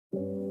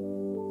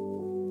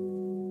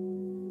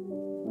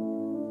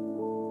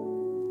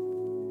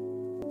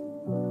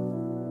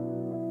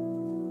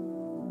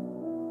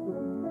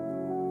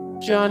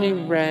Johnny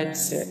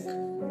Radsick,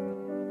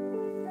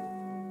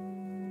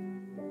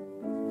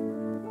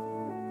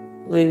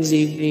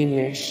 Lindsay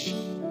Beamish,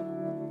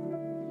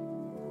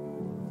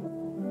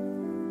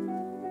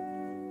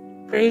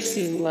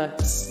 Gracie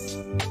Letts,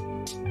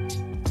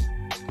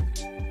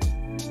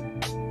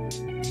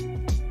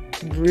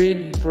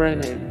 Brid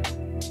Brennan,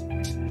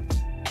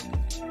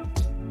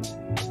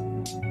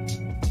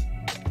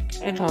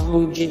 and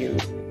Hamuju,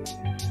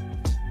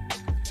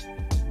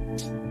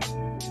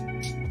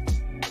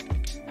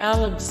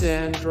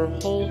 Alexandra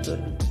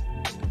Holden,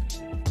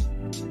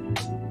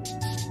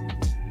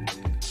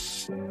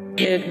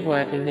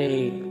 Edward and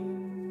Abe,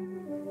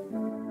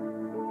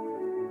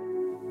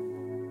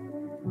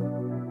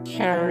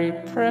 Carrie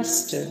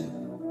Preston,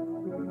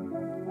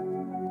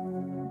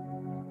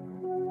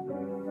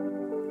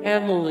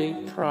 Emily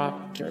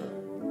Proctor,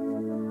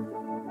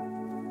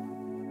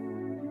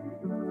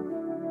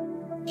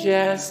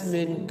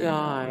 Jasmine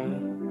Guy,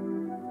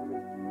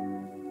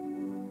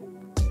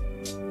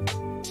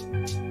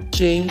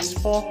 James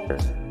Faulkner,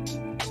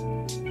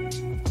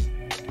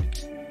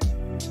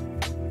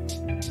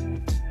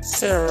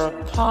 Sarah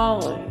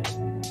Polly,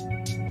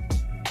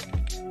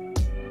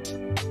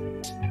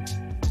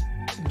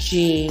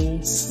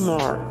 Jean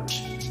Smart,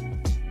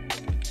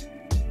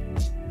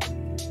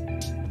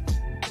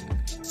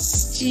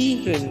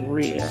 Stephen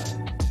Rhea,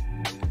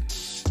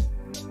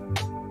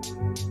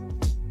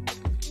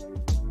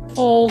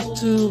 Paul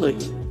Dooley,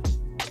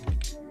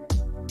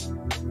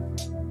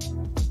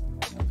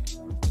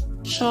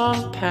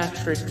 Sean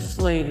Patrick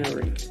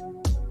Flannery,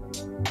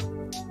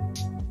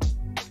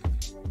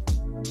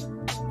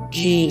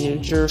 Gina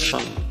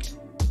Gershon,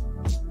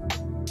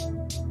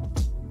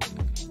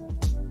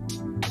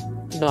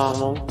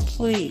 Donald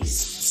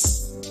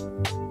Pleasence.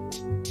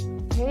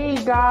 Hey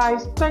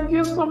guys, thank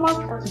you so much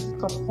for the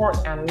support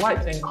and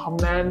likes and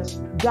comments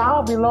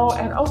down below,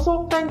 and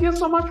also thank you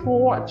so much for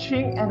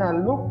watching, and I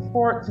look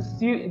forward to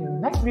see you in the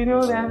next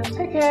video. Then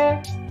take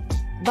care,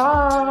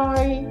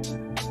 bye.